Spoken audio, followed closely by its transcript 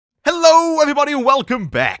Hello everybody and welcome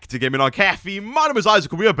back to Gaming on Caffey. My name is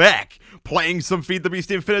Isaac and we are back playing some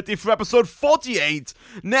FTB Infinity for episode 48.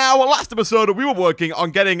 Now, last episode we were working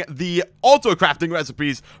on getting the auto-crafting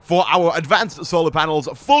recipes for our advanced solar panels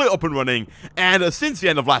fully up and running, and since the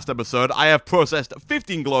end of last episode I have processed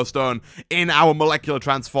 15 glowstone in our molecular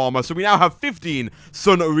transformer, so we now have 15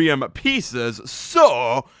 SunReum pieces.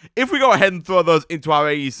 So if we go ahead and throw those into our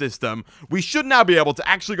AE system, we should now be able to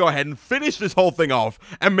actually go ahead and finish this whole thing off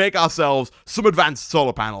and make ourselves some advanced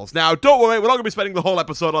solar panels. Now, don't worry, we're not going to be spending the whole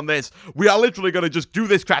episode on this. We are literally going to just do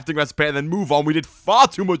this crafting recipe and then move on. We did far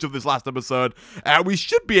too much of this last episode. We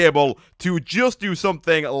should be able to just do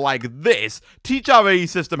something like this. Teach our AE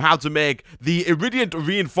system how to make the irradiant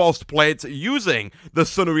reinforced plates using the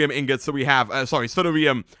SunReum ingots that we have,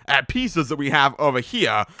 SunReum pieces that we have over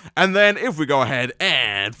here. And then if we go ahead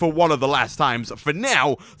and, for one of the last times for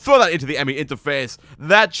now, throw that into the ME interface,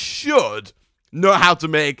 that should know how to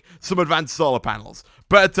make some advanced solar panels.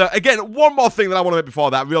 But again, one more thing that I want to make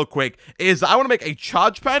before that real quick is that I want to make a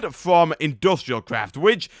charge pad from BiblioCraft,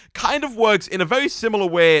 which kind of works in a very similar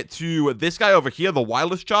way to this guy over here, the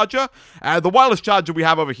wireless charger. The wireless charger we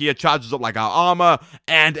have over here charges up like our armor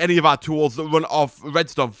and any of our tools that run off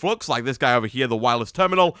redstone flux, like this guy over here, the wireless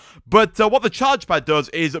terminal. But what the charge pad does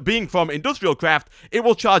is, being from BiblioCraft, it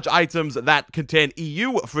will charge items that contain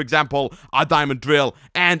EU, for example, our diamond drill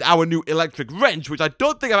and our new electric wrench, which I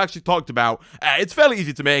don't think I've actually talked about. It's fairly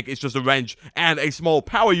easy to make. It's just a wrench and a small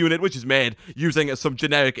power unit, which is made using some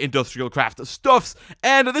generic BiblioCraft stuffs,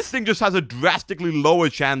 and this thing just has a drastically lower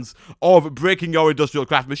chance of breaking your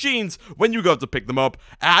BiblioCraft machines when you go to pick them up.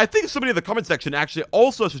 I think somebody in the comment section actually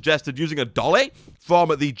also suggested using a dolly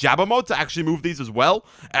from the Jabber mode to actually move these as well,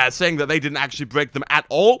 saying that they didn't actually break them at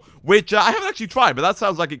all, which I haven't actually tried, but that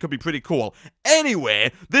sounds like it could be pretty cool.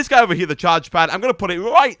 Anyway, this guy over here, the charge pad, I'm going to put it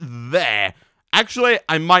right there. Actually,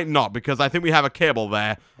 I might not, because I think we have a cable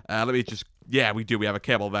there. Let me just... Yeah, we do. We have a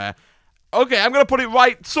cable there. Okay, I'm going to put it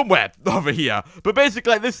right somewhere over here. But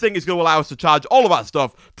basically, this thing is going to allow us to charge all of our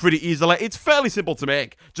stuff pretty easily. It's fairly simple to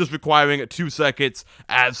make, just requiring 2 circuits,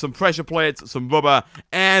 some pressure plates, some rubber,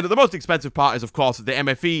 and the most expensive part is, of course, the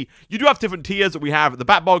MFE. You do have different tiers. We have the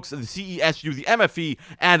Batbox, the CESU, the MFE,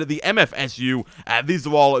 and the MFSU. These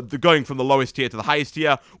are all going from the lowest tier to the highest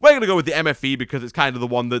tier. We're going to go with the MFE because it's kind of the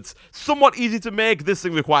one that's somewhat easy to make. This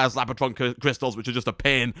thing requires Lapotron crystals, which are just a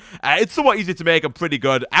pain. It's somewhat easy to make and pretty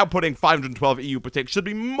good. Outputting 512 EU per tick should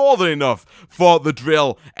be more than enough for the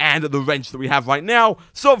drill and the wrench that we have right now.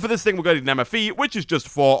 So for this thing, we're going to need an MFE, which is just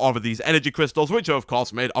 4 of these energy crystals, which are of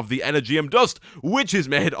course made of the Energium dust, which is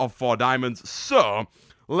made of 4 diamonds. So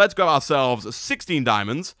let's grab ourselves 16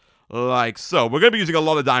 diamonds. Like so. We're going to be using a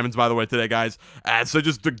lot of diamonds, by the way, today, guys. So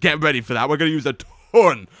just to get ready for that, we're going to use a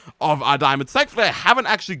ton of our diamonds. Thankfully, I haven't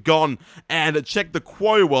actually gone and checked the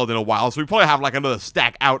quarry world in a while, so we probably have like another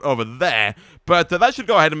stack out over there. But that should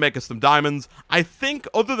go ahead and make us some diamonds. I think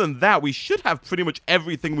other than that, we should have pretty much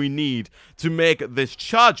everything we need to make this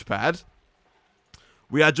charge pad.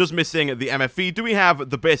 We are just missing the MFE. Do we have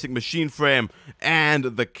the basic machine frame and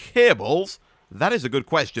the cables? That is a good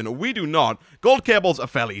question. We do not. Gold cables are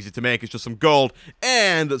fairly easy to make. It's just some gold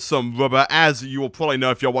and some rubber, as you will probably know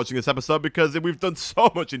if you're watching this episode, because we've done so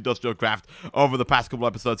much BiblioCraft over the past couple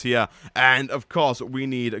episodes here. And, of course, we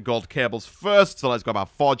need gold cables first. So let's grab our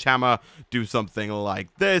forge hammer, do something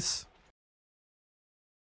like this.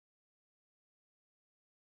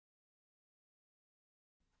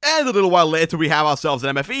 And a little while later, we have ourselves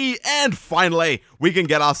an MFE, and finally, we can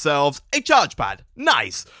get ourselves a charge pad.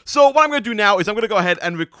 Nice. So what I'm going to do now is I'm going to go ahead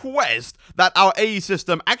and request that our AE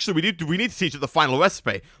system, actually, we need to teach it the final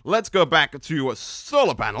recipe. Let's go back to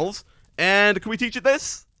solar panels, and can we teach it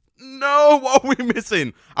this? No, what are we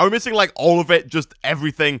missing? Are we missing, like, all of it? Just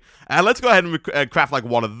everything? Let's go ahead and craft, like,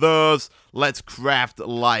 one of those. Let's craft,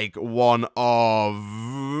 like, one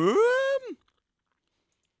of...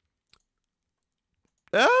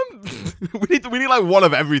 we need like one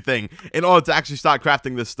of everything in order to actually start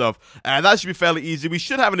crafting this stuff. That should be fairly easy. We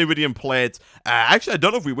should have an iridium plate. Actually, I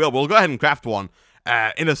don't know if we will. We'll go ahead and craft one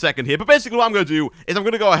in a second here. But basically what I'm going to do is I'm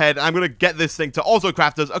going to go ahead and I'm going to get this thing to also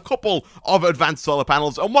craft us a couple of advanced solar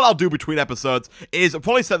panels. And what I'll do between episodes is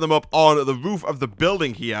probably set them up on the roof of the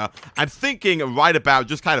building here. I'm thinking right about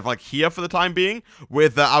just kind of like here for the time being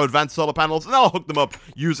with our advanced solar panels. And then I'll hook them up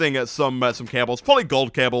using some cables, probably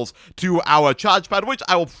gold cables, to our charge pad, which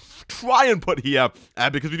I will try and put here,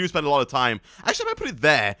 because we do spend a lot of time. Actually, I might put it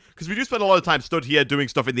there, because we do spend a lot of time stood here doing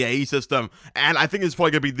stuff in the AE system, and I think it's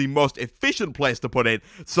probably going to be the most efficient place to put it,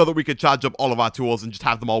 so that we can charge up all of our tools and just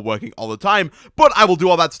have them all working all the time. But I will do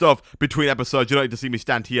all that stuff between episodes. You don't need to see me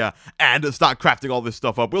stand here and start crafting all this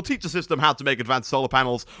stuff up. We'll teach the system how to make advanced solar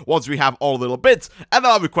panels once we have all the little bits, and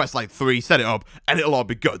then I'll request like 3, set it up, and it'll all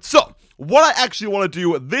be good. So, what I actually want to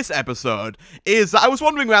do this episode is, I was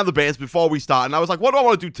wandering around the base before we started, and I was like, what do I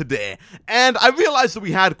want to do today? And I realized that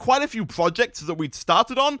we had quite a few projects that we'd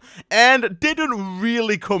started on, and didn't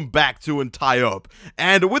really come back to and tie up.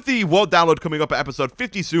 And with the world download coming up at episode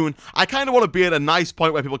 50 soon, I kind of want to be at a nice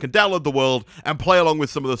point where people can download the world and play along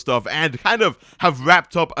with some of the stuff, and kind of have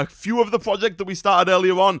wrapped up a few of the projects that we started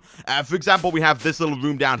earlier on. For example, we have this little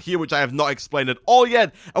room down here, which I have not explained at all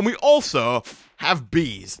yet, and we also have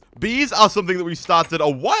bees. Bees are something that we started a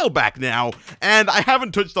while back now, and I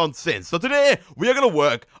haven't touched on since. So today, we are going to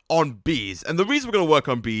work on bees. And the reason we're going to work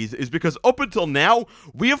on bees is because up until now,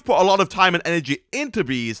 we have put a lot of time and energy into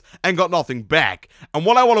bees and got nothing back. And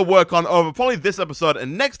what I want to work on over probably this episode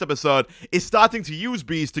and next episode is starting to use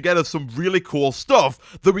bees to get us some really cool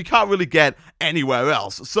stuff that we can't really get anywhere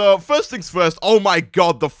else. So first things first, oh my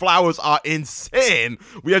god, the flowers are insane.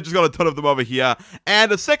 We have just got a ton of them over here.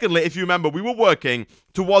 And secondly, if you remember, we were working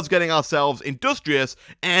towards getting ourselves industrious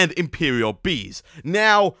and imperial bees.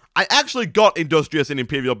 Now, I actually got industrious and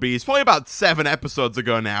imperial bees probably about 7 episodes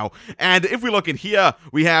ago now, and if we look in here,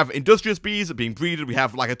 we have industrious bees being breeded, we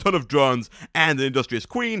have like a ton of drones and an industrious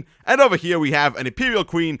queen, and over here we have an imperial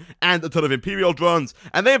queen and a ton of imperial drones,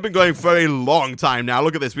 and they have been going for a long time now.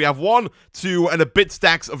 Look at this, we have 1, 2, and a bit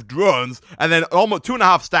stacks of drones, and then almost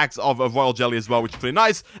 2.5 stacks of royal jelly as well, which is pretty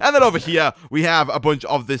nice, and then over here we have a bunch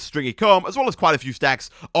of this stringy comb, as well as quite a few stacks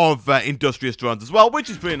of industrious drones as well, which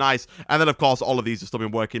is pretty nice. And then of course all of these have still been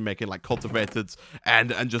working, making like cultivateds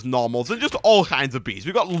and just normals and just all kinds of bees.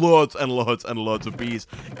 We've got loads and loads and loads of bees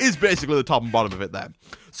is basically the top and bottom of it there.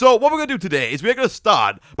 So what we're going to do today is we're going to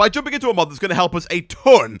start by jumping into a mod that's going to help us a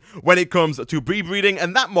ton when it comes to bee breeding,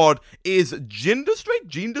 and that mod is Gendustray?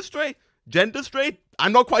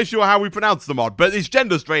 I'm not quite sure how we pronounce the mod, but it's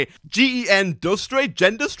Gendustray. Gendustray?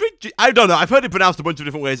 I don't know. I've heard it pronounced a bunch of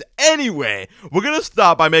different ways. Anyway, we're going to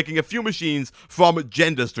start by making a few machines from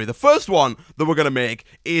Gendustray. The first one that we're going to make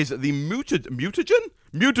is the Mutagen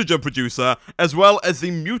producer, as well as the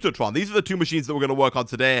Mutatron. These are the 2 machines that we're going to work on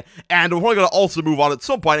today, and we're probably going to also move on at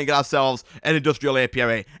some point and get ourselves an industrial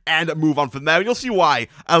apiary and move on from there, and you'll see why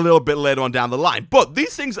a little bit later on down the line. But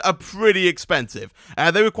these things are pretty expensive.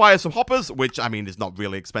 They require some hoppers, which, I mean, is not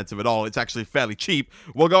really expensive at all. It's actually fairly cheap.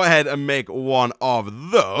 We'll go ahead and make one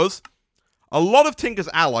of those. A lot of Tinker's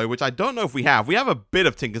Alloy, which I don't know if we have. We have a bit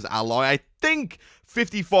of Tinker's Alloy. I think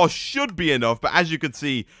 54 should be enough, but as you can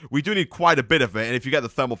see, we do need quite a bit of it, and if you get the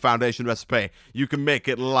thermal foundation recipe, you can make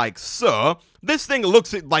it like so. This thing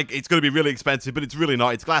looks like it's going to be really expensive, but it's really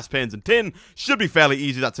not. It's glass panes and tin. Should be fairly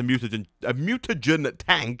easy. That's a mutagen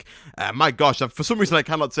tank. My gosh, for some reason I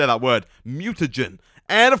cannot say that word. Mutagen.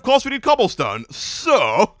 And of course we need cobblestone.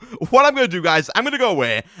 So, what I'm going to do, guys, I'm going to go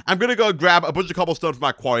away. I'm going to go grab a bunch of cobblestone from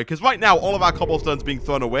our quarry, because right now all of our cobblestone's being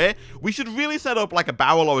thrown away. We should really set up like a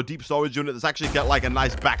barrel or a deep storage unit that's actually got like a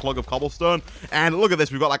nice backlog of cobblestone. And look at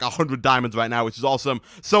this, we've got like 100 diamonds right now, which is awesome.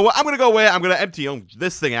 So I'm going to go away. I'm going to empty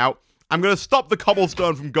this thing out. I'm going to stop the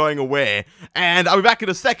cobblestone from going away, and I'll be back in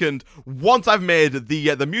a second once I've made the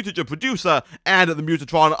Mutagen producer and the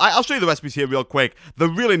Mutatron. I'll show you the recipes here real quick. They're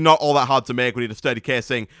really not all that hard to make. We need a sturdy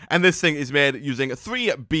casing, and this thing is made using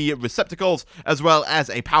 3 bee receptacles, as well as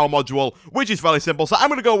a power module, which is fairly simple. So I'm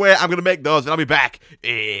going to go away, I'm going to make those, and I'll be back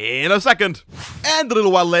in a second. And a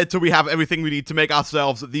little while later, we have everything we need to make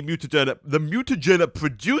ourselves the Mutagen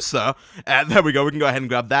producer. And there we go, we can go ahead and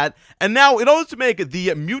grab that. And now, in order to make the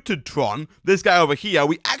Mutatron, this guy over here,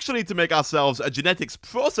 we actually need to make ourselves a genetics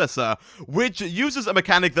processor, which uses a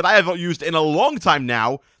mechanic that I have not used in a long time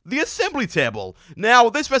now, the assembly table. Now,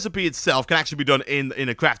 this recipe itself can actually be done in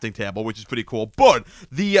a crafting table, which is pretty cool, but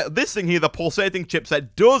this thing here, the pulsating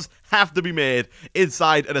chipset, does have to be made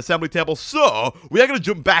inside an assembly table, so we are going to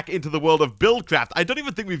jump back into the world of Buildcraft. I don't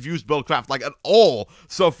even think we've used Buildcraft, like, at all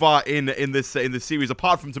so far in this series,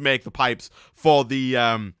 apart from to make the pipes for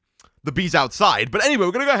the bees outside. But anyway,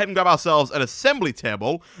 we're going to go ahead and grab ourselves an assembly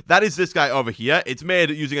table. That is this guy over here. It's made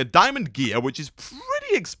using a diamond gear, which is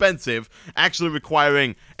pretty expensive, actually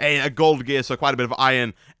requiring a gold gear, so quite a bit of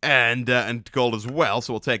iron and gold as well.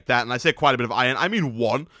 So we'll take that. And I say quite a bit of iron, I mean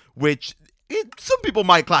 1, which some people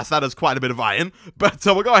might class that as quite a bit of iron, but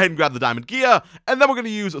so we'll go ahead and grab the diamond gear, and then we're going to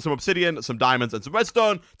use some obsidian, some diamonds, and some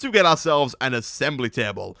redstone to get ourselves an assembly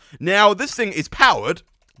table. Now, this thing is powered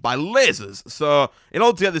by lasers. So in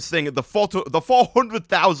order to get this thing, the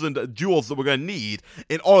 400,000 joules that we're going to need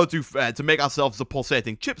in order to make ourselves a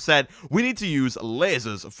pulsating chipset, we need to use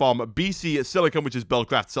lasers from BC Silicon, which is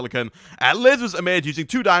Buildcraft Silicon. Lasers are made using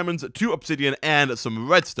 2 diamonds, 2 obsidian, and some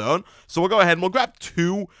redstone. So we'll go ahead and we'll grab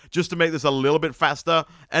 2 just to make this a little bit faster.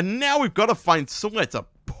 And now we've got to find somewhere to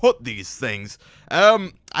put these things. I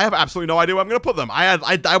have absolutely no idea where I'm going to put them.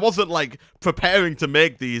 I wasn't, like, preparing to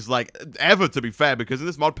make these, like, ever, to be fair, because in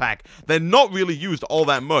this mod pack, they're not really used all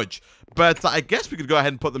that much. But I guess we could go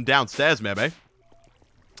ahead and put them downstairs, maybe.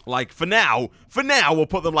 Like, for now, we'll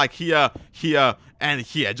put them, like, here, here, and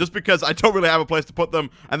here, just because I don't really have a place to put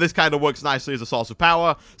them, and this kind of works nicely as a source of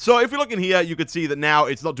power. So if you look in here, you can see that now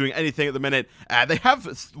it's not doing anything at the minute. They have,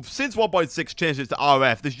 since 1.6, changed it to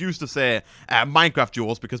RF. This used to say Minecraft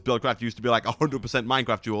joules, because Buildcraft used to be like 100%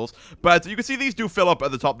 Minecraft joules. But you can see these do fill up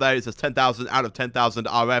at the top there. It says 10,000 out of 10,000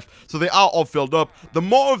 RF, so they are all filled up. The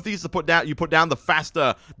more of these you put down, the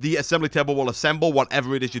faster the assembly table will assemble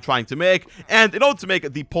whatever it is you're trying to make. And in order to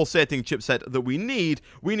make the pulsating chipset that we need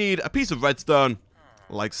a piece of redstone,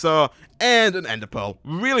 like so, and an ender pearl.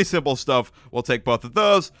 Really simple stuff. We'll take both of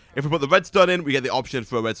those. If we put the redstone in, we get the option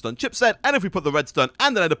for a redstone chipset, and if we put the redstone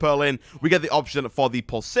and an ender pearl in, we get the option for the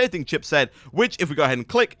pulsating chipset, which, if we go ahead and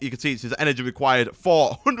click, you can see it says energy required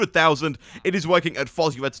 400,000. It is working at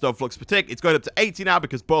 40 redstone flux per tick. It's going up to 80 now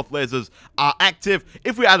because both lasers are active.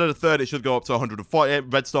 If we added a third, it should go up to 148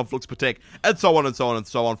 redstone flux per tick, and so on and so on and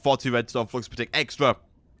so on. 40 redstone flux per tick extra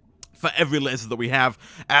for every laser that we have.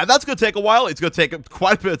 That's going to take a while. It's going to take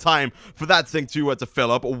quite a bit of time for that thing to fill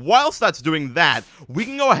up. Whilst that's doing that, we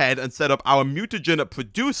can go ahead and set up our Mutagen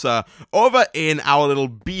producer over in our little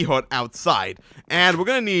bee hut outside. And we're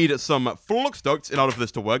going to need some flux ducts in order for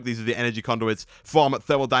this to work. These are the energy conduits from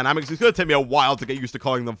thermodynamics. It's going to take me a while to get used to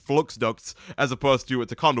calling them flux ducts as opposed to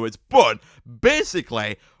conduits. But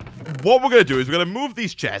basically, what we're going to do is we're going to move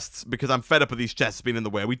these chests, because I'm fed up with these chests being in the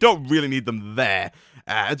way. We don't really need them there.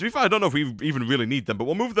 And to be fair, I don't know if we even really need them, but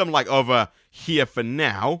we'll move them, like, over here for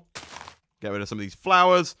now. Get rid of some of these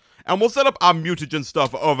flowers. And we'll set up our mutagen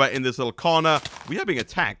stuff over in this little corner. We are being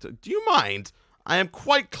attacked. Do you mind? I am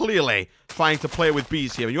quite clearly trying to play with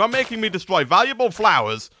bees here, and you are making me destroy valuable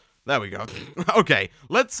flowers. There we go. Okay,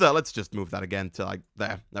 let's just move that again to, like,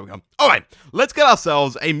 there. There we go. All right, let's get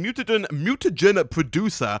ourselves a mutagen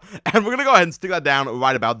producer, and we're going to go ahead and stick that down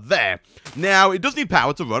right about there. Now, it does need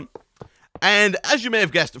power to run. And as you may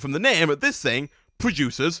have guessed from the name, this thing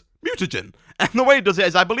produces mutagen. And the way it does it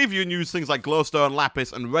is, I believe you can use things like glowstone,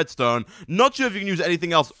 lapis, and redstone. Not sure if you can use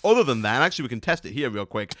anything else other than that. Actually, we can test it here real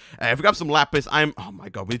quick. If we grab some lapis, oh my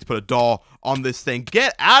god, we need to put a door on this thing.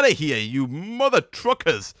 Get out of here, you mother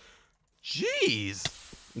truckers. Jeez.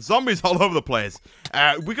 Zombies all over the place.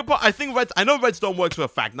 We could put, I know redstone works for a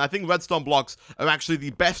fact, and I think redstone blocks are actually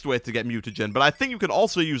the best way to get mutagen, but I think you can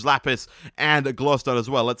also use lapis and glowstone as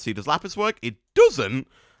well. Let's see, does lapis work? It doesn't.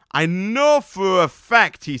 I know for a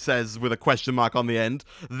fact, he says with a question mark on the end,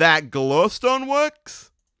 that glowstone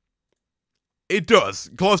works. It does.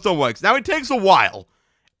 Glowstone works. Now, it takes a while.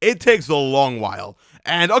 It takes a long while.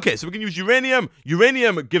 And, okay, so we can use uranium.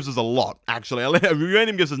 Uranium gives us a lot, actually.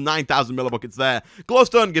 Uranium gives us 9,000 millibuckets there.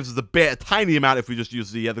 Glowstone gives us a tiny amount if we just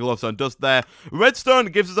use the glowstone dust there. Redstone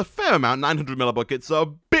gives us a fair amount, 900 millibuckets, so a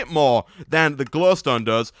bit more than the glowstone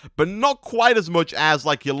does, but not quite as much as,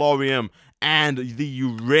 like, yellorium and the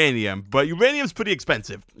uranium. But uranium's pretty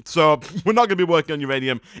expensive, so we're not going to be working on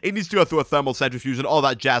uranium. It needs to go through a thermal centrifuge and all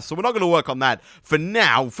that jazz, so we're not going to work on that for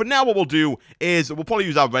now. For now, what we'll do is we'll probably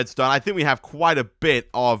use our redstone. I think we have quite a bit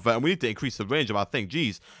of, and we need to increase the range of our thing.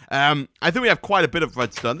 Jeez. I think we have quite a bit of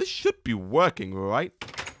redstone. This should be working, right?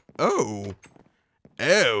 Oh.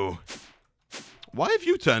 Oh. Why have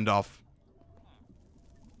you turned off?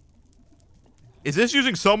 Is this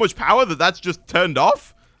using so much power that that's just turned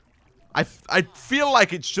off? I feel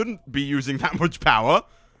like it shouldn't be using that much power.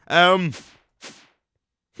 How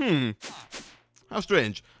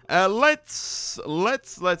strange. Let's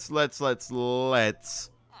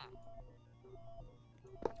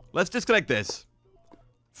disconnect this.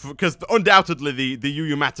 Because undoubtedly the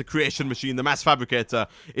UU matter creation machine, the mass fabricator,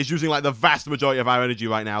 is using like the vast majority of our energy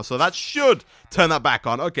right now. So that should turn that back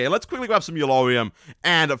on. Okay, let's quickly grab some yellorium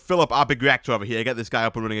and fill up our big reactor over here. Get this guy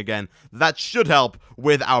up and running again. That should help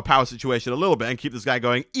with our power situation a little bit and keep this guy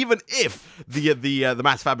going, even if the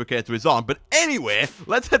mass fabricator is on. But anyway,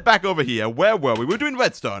 let's head back over here. Where were we? We were doing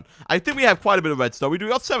redstone. I think we have quite a bit of redstone. We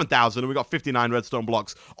got 7,000 and we got 59 redstone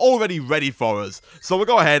blocks already ready for us. So we'll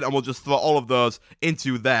go ahead and we'll just throw all of those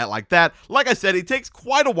into there. there like that. Like I said, it takes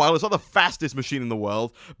quite a while. It's not the fastest machine in the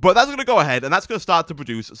world, but that's going to go ahead, and that's going to start to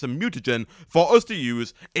produce some mutagen for us to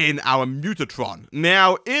use in our Mutatron.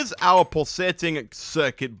 Now, is our pulsating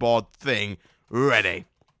circuit board thing ready?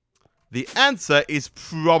 The answer is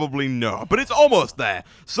probably no, but it's almost there.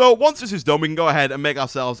 So once this is done, we can go ahead and make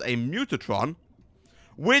ourselves a Mutatron,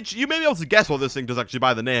 which you may be able to guess what this thing does actually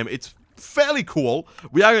by the name. It's fairly cool.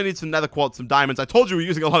 We are going to need some nether quartz, some diamonds. I told you we're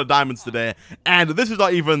using a lot of diamonds today, and this is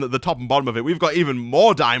not even the top and bottom of it. We've got even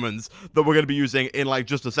more diamonds that we're going to be using in like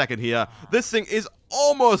just a second here. This thing is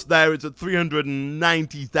almost there. It's at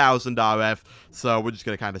 390,000 RF, so we're just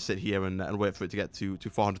going to kind of sit here and wait for it to get to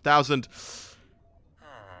 400,000.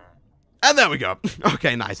 And there we go.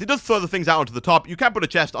 Okay, nice. It does throw the things out onto the top. You can put a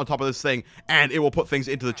chest on top of this thing, and it will put things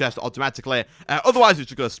into the chest automatically. Otherwise, it's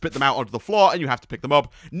just going to spit them out onto the floor, and you have to pick them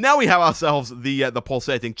up. Now we have ourselves the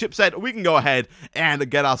pulsating chipset. We can go ahead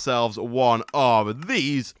and get ourselves one of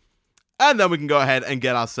these. And then we can go ahead and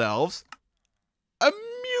get ourselves a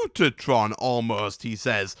Mutatron, almost, he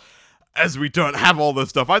says. As we don't have all this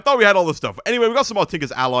stuff. I thought we had all this stuff. Anyway, we got some more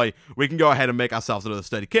Tinker's Alloy. We can go ahead and make ourselves another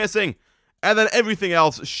sturdy casing. And then everything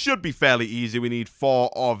else should be fairly easy. We need 4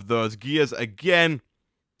 of those gears again.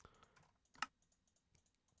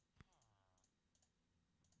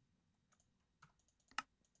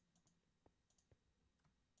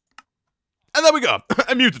 And there we go.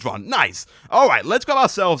 A Mutatron. Nice. Alright, let's grab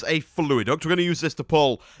ourselves a fluid duct. We're going to use this to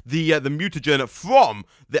pull the mutagen from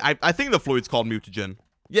the... I think the fluid's called mutagen.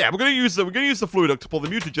 Yeah, we're gonna use the fluid duct to pull the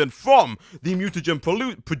mutagen from the mutagen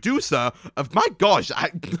producer of, my gosh,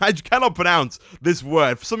 I cannot pronounce this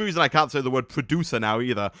word. For some reason, I can't say the word producer now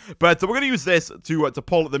either. But we're gonna use this to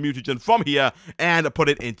pull the mutagen from here and put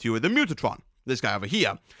it into the Mutatron. This guy over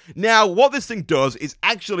here. Now, what this thing does is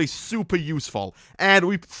actually super useful, and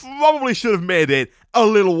we probably should have made it a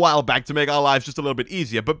little while back to make our lives just a little bit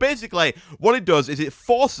easier. But basically, what it does is it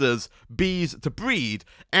forces bees to breed,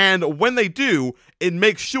 and when they do, it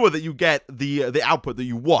makes sure that you get the output that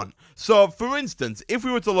you want. So, for instance, if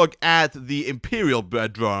we were to look at the Imperial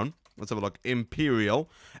drone, let's have a look,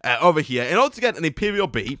 Imperial, over here, in order to get an Imperial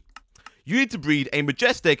bee, you need to breed a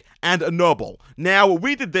Majestic and a Noble. Now,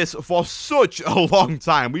 we did this for such a long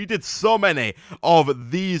time. We did so many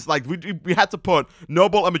of these. Like, we had to put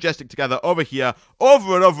Noble and Majestic together over here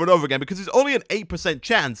over and over and over again because there's only an 8%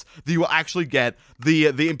 chance that you will actually get the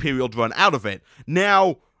Imperial drone out of it.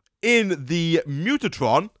 Now, in the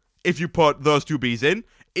Mutatron, if you put those 2 bees in,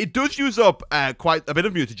 it does use up quite a bit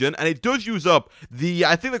of mutagen, and it does use up the,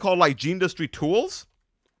 I think they're called, like, Gene Industry tools.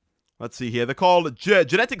 Let's see here. They're called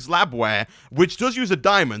Genetics Labware, which does use a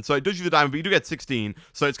diamond. So it does use a diamond, but you do get 16.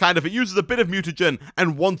 So it's kind of, it uses a bit of mutagen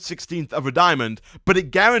and 1/16 of a diamond, but it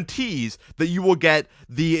guarantees that you will get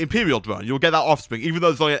the Imperial drone. You'll get that offspring, even though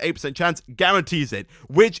there's only an 8% chance, guarantees it,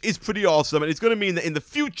 which is pretty awesome. And it's going to mean that in the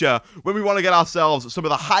future, when we want to get ourselves some of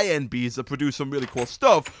the high-end bees that produce some really cool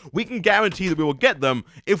stuff, we can guarantee that we will get them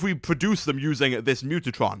if we produce them using this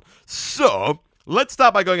Mutatron. So let's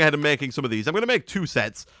start by going ahead and making some of these. I'm going to make 2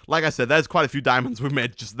 sets. Like I said, there's quite a few diamonds we've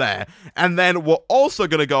made just there. And then we're also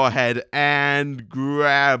going to go ahead and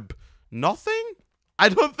grab nothing? I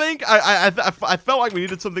don't think. I felt like we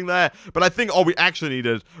needed something there, but I think all we actually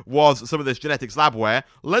needed was some of this Genetics Labware.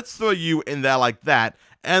 Let's throw you in there like that.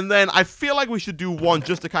 And then I feel like we should do one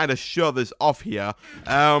just to kind of show this off here.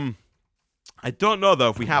 I don't know, though,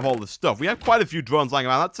 if we have all the stuff. We have quite a few drones lying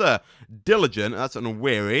around. That's a Diligent. That's an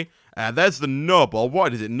Unwary. There's the Noble.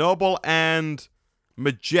 What is it? Noble and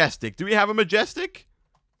Majestic. Do we have a Majestic?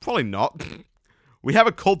 Probably not. We have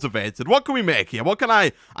a Cultivated. What can we make here? What can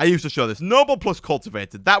I use to show this? Noble plus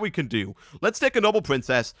Cultivated. That we can do. Let's take a Noble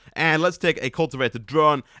Princess, and let's take a Cultivated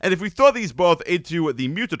Drone. And if we throw these both into the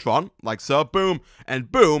Mutatron, like so, boom,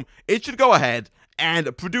 and boom, it should go ahead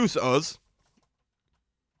and produce us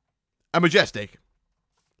a Majestic.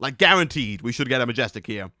 Like, guaranteed, we should get a Majestic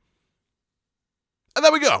here. And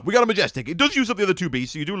there we go. We got a Majestic. It does use up the other 2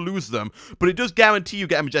 bees, so you do lose them. But it does guarantee you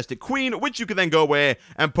get a Majestic Queen, which you can then go away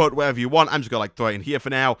and put wherever you want. I'm just going to, like, throw it in here for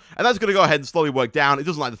now. And that's going to go ahead and slowly work down. It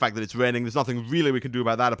doesn't like the fact that it's raining. There's nothing really we can do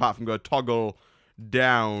about that apart from go toggle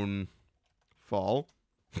down fall.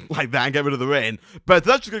 Like that, and get rid of the rain. But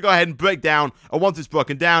that's just going to go ahead and break down, and once it's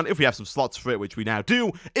broken down, if we have some slots for it, which we now do,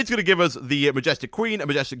 it's going to give us the Majestic Queen, a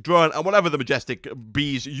Majestic Drone, and whatever the Majestic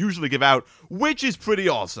Bees usually give out, which is pretty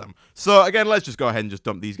awesome. So, again, let's just go ahead and just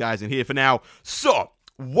dump these guys in here for now. So,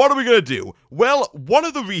 what are we going to do? Well, one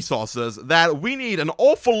of the resources that we need an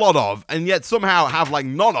awful lot of, and yet somehow have, like,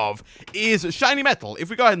 none of, is shiny metal. If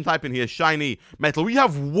we go ahead and type in here, shiny metal, we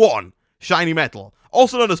have 1 shiny metal.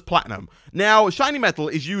 also known as platinum. Now, shiny metal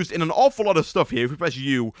is used in an awful lot of stuff here. If we press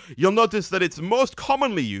U, you'll notice that it's most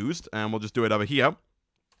commonly used, and we'll just do it over here,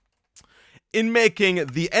 in making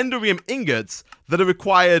the enderium ingots that are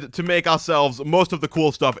required to make ourselves most of the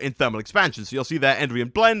cool stuff in thermal expansion. So you'll see there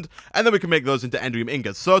enderium blend, and then we can make those into enderium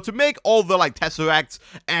ingots. So to make all the like tesseracts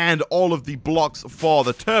and all of the blocks for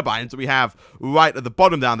the turbines that we have right at the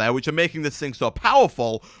bottom down there, which are making this thing so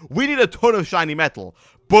powerful, we need a ton of shiny metal.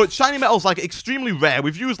 But shiny metal is like extremely rare.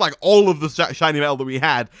 We've used like all of the shiny metal that we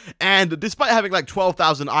had, and despite having like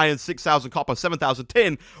 12,000 iron, 6,000 copper, 7,000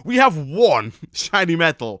 tin, we have one shiny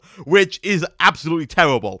metal, which is absolutely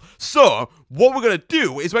terrible. So what we're gonna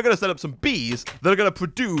do is we're gonna set up some bees that are gonna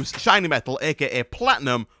produce shiny metal, aka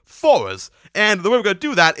platinum, for us. And the way we're gonna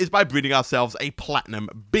do that is by breeding ourselves a platinum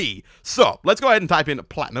bee. So let's go ahead and type in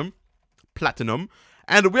platinum,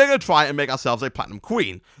 and we're going to try and make ourselves a platinum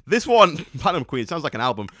queen. This one, platinum queen, sounds like an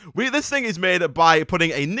album. This thing is made by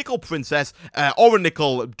putting a nickel princess, or a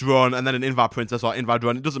nickel drone, and then an invar princess or invar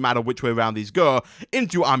drone, it doesn't matter which way around these go,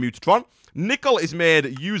 into our Mutatron. Nickel is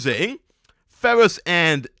made using ferrous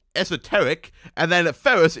and esoteric, and then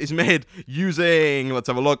ferrous is made using, let's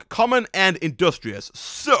have a look, common and industrious.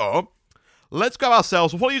 So let's grab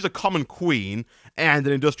ourselves, we'll probably use a common queen and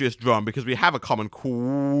an industrious drone, because we have a common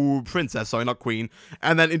princess, sorry, not queen.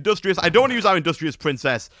 And then industrious, I don't want to use our industrious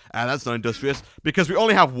princess, that's not industrious, because we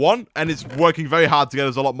only have one, and it's working very hard to get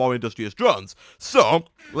us a lot more industrious drones. So,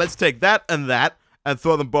 let's take that, and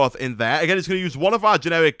throw them both in there. Again, it's going to use one of our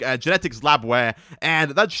generic genetics labware,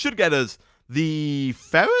 and that should get us the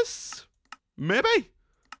ferrous? Maybe?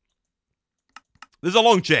 There's a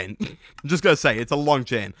long chain. I'm just going to say, it's a long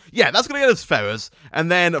chain. Yeah, that's going to get us ferrous.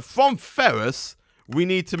 And then from ferrous, we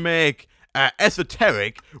need to make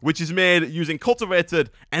esoteric, which is made using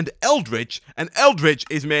cultivated and eldritch. And eldritch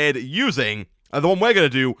is made using, the one we're going to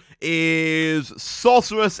do is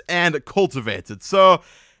sorceress and cultivated. So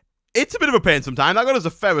it's a bit of a pain sometimes. I got us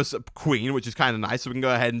a ferrous queen, which is kind of nice. So we can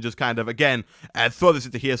go ahead and just kind of, again, throw this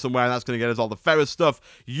into here somewhere. And that's going to get us all the ferrous stuff.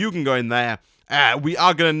 You can go in there. We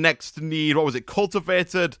are going to next need, what was it,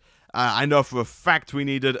 cultivated? I know for a fact we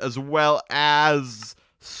needed, as well as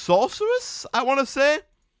sorceress, I want to say.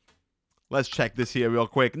 Let's check this here real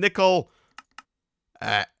quick. Nickel,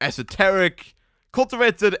 esoteric,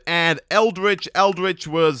 cultivated, and eldritch. Eldritch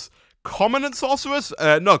was common and sorceress?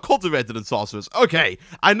 No, cultivated and sorceress. Okay,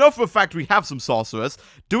 I know for a fact we have some sorceress.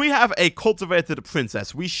 Do we have a cultivated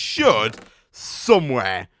princess? We should,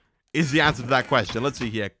 somewhere, is the answer to that question. Let's see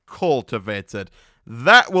here. Cultivated.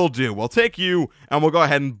 That will do. We'll take you, and we'll go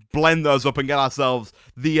ahead and blend those up and get ourselves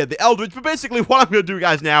the Eldritch. But basically, what I'm going to do,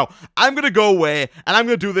 guys, now, I'm going to go away, and I'm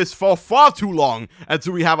going to do this for far too long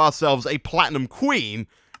until we have ourselves a Platinum Queen,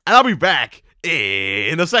 and I'll be back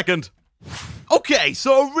in a second. Okay,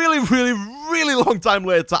 so a really long time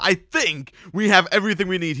later, I think we have everything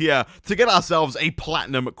we need here to get ourselves a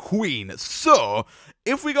Platinum Queen. So,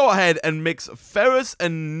 if we go ahead and mix ferrous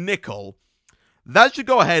and nickel, that should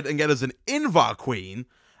go ahead and get us an Invar Queen.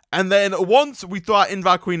 And then once we throw our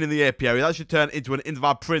Invar Queen in the apiary, that should turn into an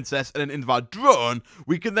Invar Princess and an Invar Drone.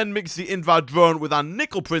 We can then mix the Invar Drone with our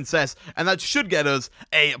Nickel Princess, and that should get us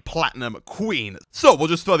a Platinum Queen. So we'll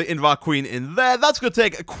just throw the Invar Queen in there. That's going to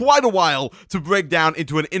take quite a while to break down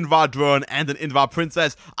into an Invar Drone and an Invar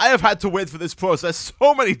Princess. I have had to wait for this process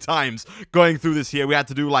so many times going through this here. We had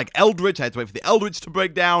to do like Eldritch. I had to wait for the Eldritch to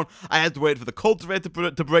break down. I had to wait for the Cultivator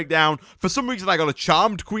to break down. For some reason, I got a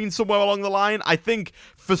Charmed Queen somewhere along the line. I think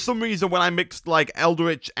for some reason, when I mixed, like,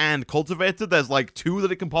 Eldritch and Cultivated, there's, like, 2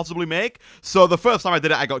 that it can possibly make. So the first time I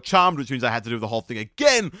did it, I got Charmed, which means I had to do the whole thing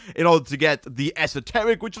again in order to get the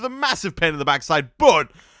Esoteric, which is a massive pain in the backside.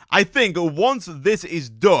 But I think once this is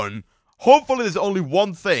done, hopefully there's only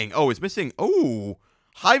one thing. Oh, it's missing. Oh,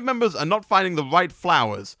 Hive members are not finding the right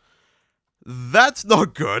flowers. That's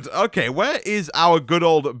not good. Okay, where is our good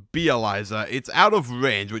old Bealizer? It's out of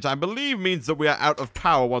range, which I believe means that we are out of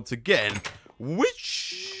power once again.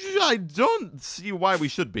 Which I don't see why we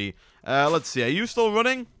should be. Let's see. Are you still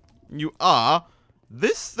running? You are.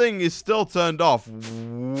 This thing is still turned off.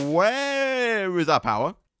 Where is our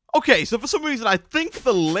power? Okay, so for some reason, I think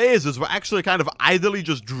the lasers were actually kind of idly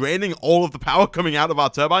just draining all of the power coming out of our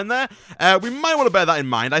turbine there. We might want to bear that in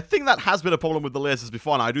mind. I think that has been a problem with the lasers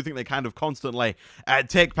before now. I do think they kind of constantly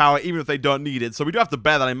take power even if they don't need it. So we do have to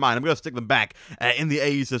bear that in mind. I'm going to stick them back in the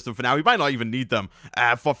AE system for now. We might not even need them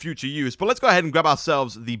for future use. But let's go ahead and grab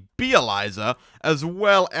ourselves the Bealizer as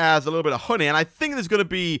well as a little bit of honey. And I think there's going to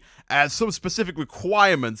be some specific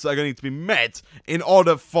requirements that are going to need to be met in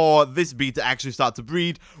order for this bee to actually start to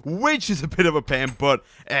breed, which is a bit of a pain, but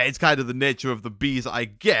it's kind of the nature of the bees, I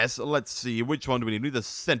guess. Let's see, which one do we need? We need the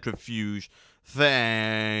centrifuge.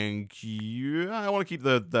 Thank you. I want to keep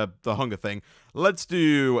the hunger thing. Let's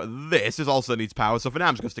do this. This also needs power, so for now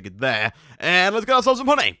I'm just going to stick it there. And let's get ourselves some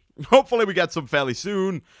honey. Hopefully we get some fairly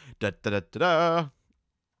soon. Da-da-da-da-da.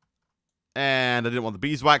 And I didn't want the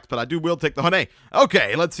beeswax, but I will take the honey.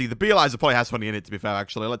 Okay, let's see. The Beelizer probably has honey in it, to be fair,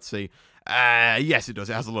 actually. Let's see. Yes, it does.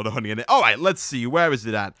 It has a lot of honey in it. Alright, let's see. Where is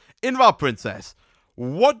it at? Invar Princess.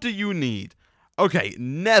 What do you need? Okay,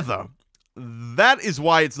 Nether. That is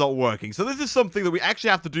why it's not working. So this is something that we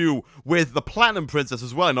actually have to do with the Platinum Princess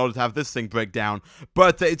as well in order to have this thing break down.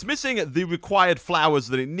 But it's missing the required flowers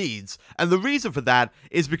that it needs. And the reason for that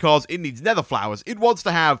is because it needs nether flowers. It wants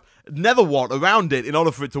to have nether wart around it in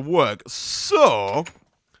order for it to work. So,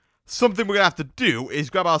 something we're going to have to do is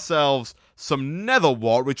grab ourselves some nether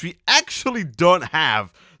wart, which we actually don't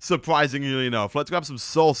have, surprisingly enough. Let's grab some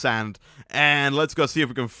soul sand, and let's go see if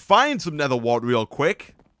we can find some nether wart real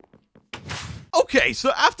quick. Okay,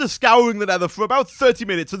 so after scouring the nether for about 30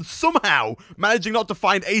 minutes and somehow managing not to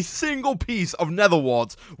find a single piece of nether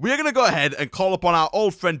wart, we're going to go ahead and call upon our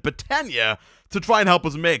old friend Botania to try and help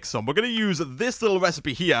us make some. We're going to use this little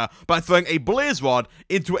recipe here by throwing a blaze rod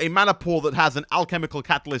into a mana pool that has an alchemical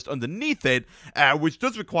catalyst underneath it, which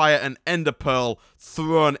does require an ender pearl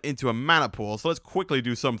thrown into a mana pool. So let's quickly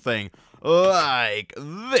do something like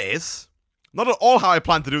this. Not at all how I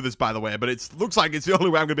plan to do this, by the way, but it looks like it's the only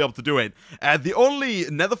way I'm going to be able to do it. The only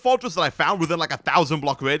nether fortress that I found within like a 1,000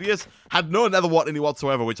 block radius had no nether wart in it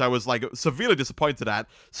whatsoever, which I was like severely disappointed at.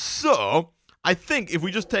 So I think if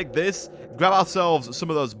we just take this, grab ourselves some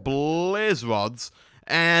of those blaze rods,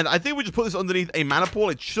 and I think we just put this underneath a mana pool.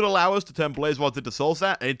 It should allow us to turn blaze rods into soul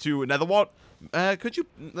sand, into nether wart. Could you?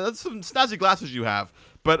 That's some snazzy glasses you have,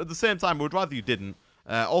 but at the same time, we'd rather you didn't.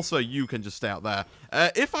 Also, you can just stay out there.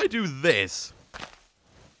 If I do this,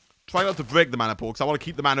 try not to break the mana pool, because I want to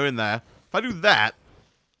keep the mana in there. If I do that,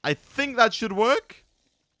 I think that should work.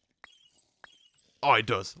 Oh, it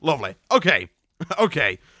does. Lovely. Okay.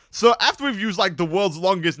 Okay. So, after we've used, like, the world's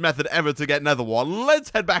longest method ever to get nether wart, let's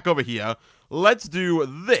head back over here. Let's do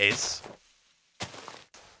this.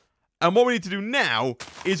 And what we need to do now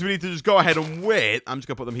is we need to just go ahead and wait. I'm just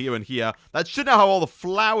going to put them here and here. That should now have all the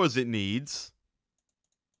flowers it needs.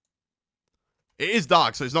 It is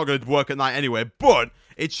dark, so it's not going to work at night anyway, but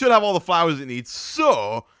it should have all the flowers it needs,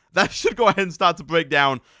 so that should go ahead and start to break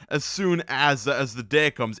down as soon as the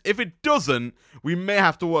day comes. If it doesn't, we may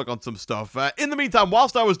have to work on some stuff. In the meantime,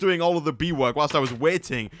 whilst I was doing all of the bee work, whilst I was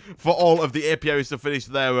waiting for all of the apiaries to finish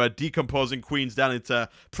their decomposing queens down into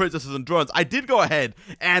princesses and drones, I did go ahead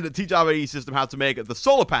and teach our AE system how to make the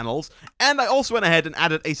solar panels, and I also went ahead and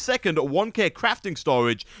added a second 1K crafting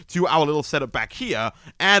storage to our little setup back here.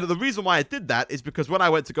 And the reason why I did that is because when I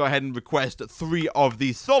went to go ahead and request 3 of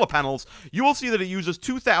these solar panels, you will see that it uses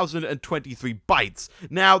 2,023 bytes.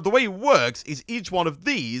 Now, the way it works is each one of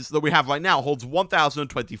these that we have right now holds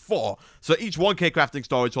 1,024. So each 1K crafting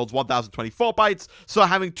storage holds 1,024 bytes. So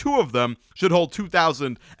having 2 of them should hold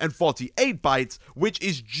 2,048 bytes, which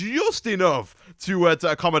is just enough to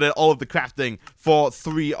accommodate all of the crafting for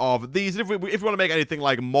 3 of these. And if we want to make anything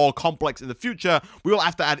like more complex in the future, we will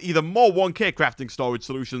have to add either more 1K crafting storage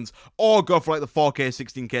solutions or go for like the 4K,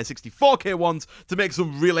 16K, 64K ones to make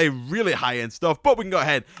some really, really high-end stuff. But we can go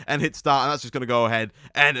ahead and hit start, and that's just going to go ahead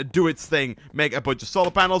and do its thing, make a bunch of solar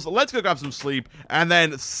panels. Let's go grab some sleep and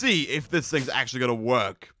then see if this thing's actually going to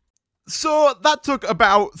work. So that took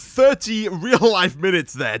about 30 real-life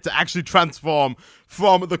minutes there to actually transform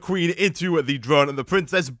from the queen into the drone and the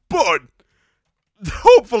princess, but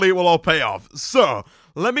hopefully it will all pay off. So,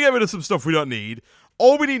 let me get rid of some stuff we don't need.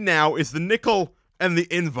 All we need now is the nickel and the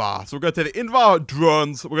Invar. So we're going to take the Invar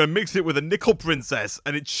drones, we're going to mix it with a nickel princess,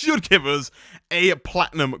 and it should give us a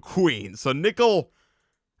platinum queen. So nickel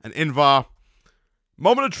and Invar.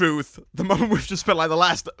 Moment of truth, the moment we've just spent like the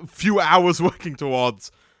last few hours working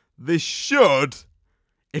towards. This should,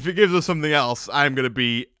 if it gives us something else, I'm going to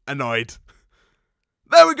be annoyed.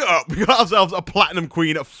 There we go. We got ourselves a platinum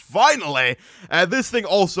queen, finally. This thing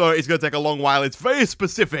also is going to take a long while. It's very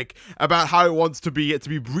specific about how it wants to be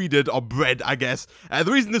breeded or bred, I guess.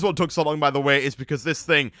 The reason this one took so long, by the way, is because this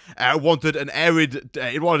thing wanted an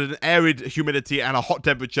arid, humidity and a hot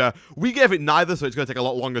temperature. We gave it neither, so it's going to take a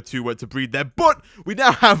lot longer to breed there. But we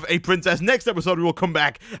now have a princess. Next episode, we will come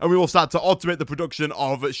back and we will start to automate the production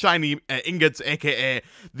of shiny ingots, aka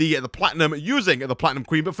the platinum, using the platinum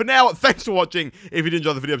queen. But for now, thanks for watching. If you did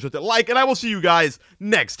enjoy the video, be sure to like, and I will see you guys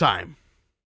next time.